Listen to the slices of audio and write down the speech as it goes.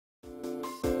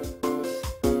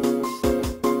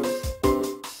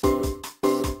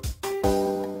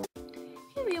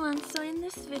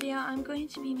going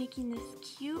to be making this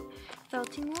cute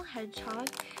felting wool hedgehog,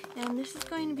 and this is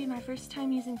going to be my first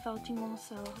time using felting wool,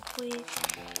 so hopefully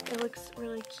it looks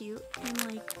really cute.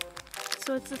 And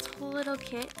so it's this whole little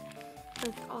kit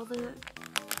with all the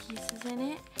pieces in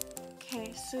it.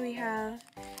 Okay, so we have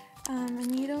a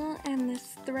needle and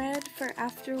this thread for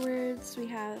afterwards. We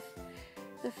have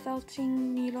the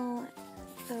felting needle,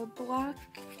 the block,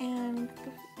 and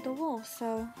the wool.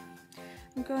 So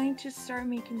I'm going to start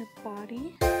making the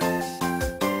body.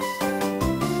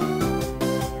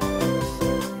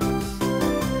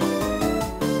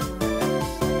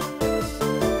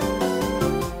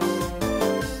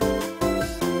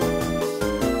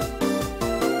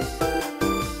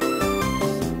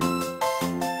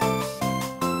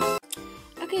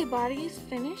 Okay, body is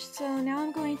finished, so now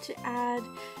I'm going to add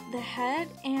the head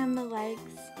and the legs.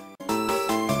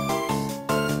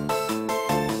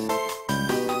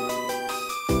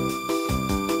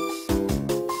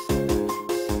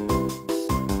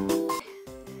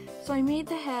 So I made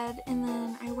the head, and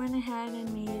then I went ahead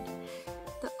and made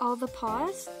all the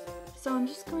paws. So I'm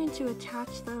just going to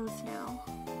attach those now.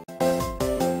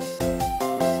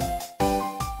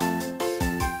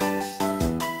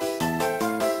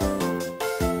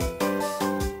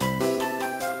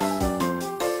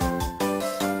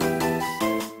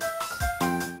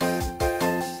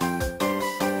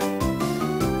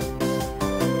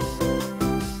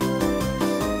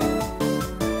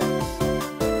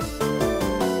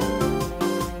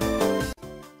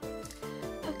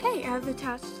 I've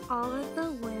attached all of the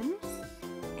limbs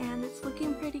and it's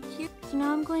looking pretty cute. So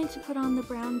now I'm going to put on the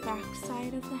brown back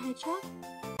side of the hedgehog.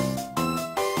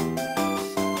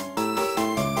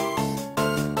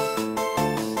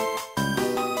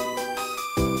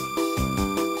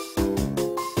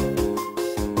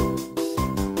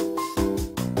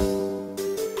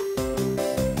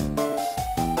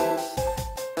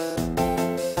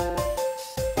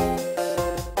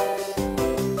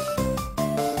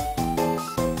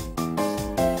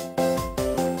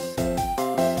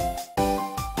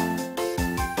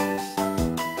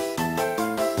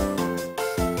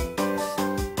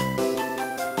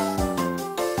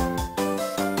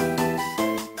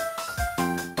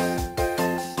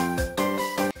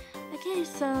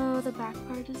 So the back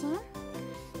part is on,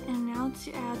 and now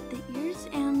to add the ears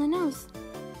and the nose.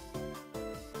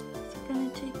 So I'm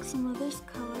going to take some of this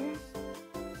color,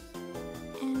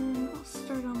 and I'll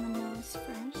start on the nose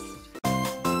first.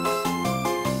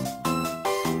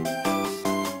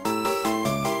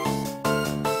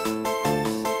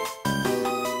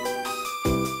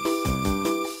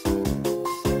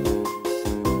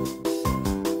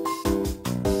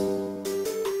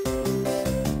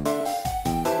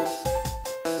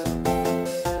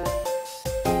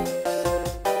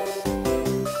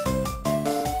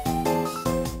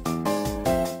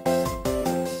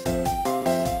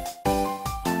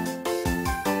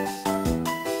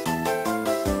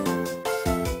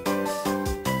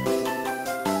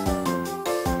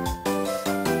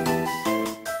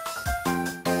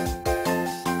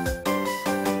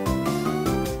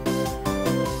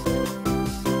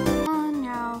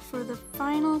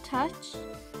 Touch,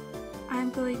 I'm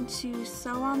going to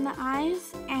sew on the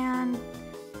eyes and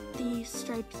the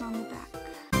stripes on the back.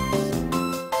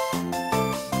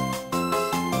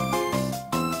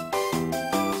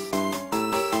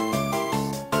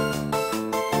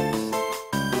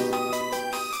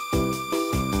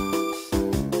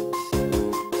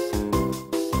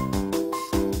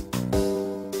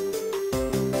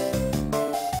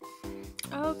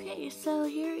 Okay, so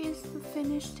here is the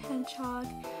finished hedgehog.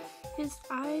 His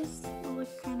eyes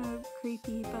look kind of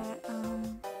creepy, but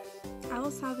I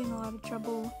was having a lot of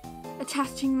trouble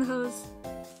attaching those.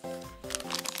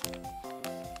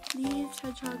 These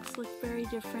hedgehogs look very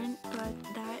different, but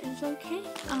that is okay.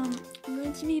 I'm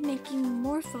going to be making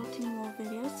more felting wool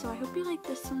videos, so I hope you like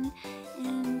this one,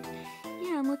 and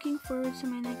yeah, I'm looking forward to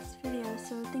my next video,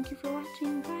 so thank you for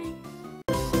watching, bye!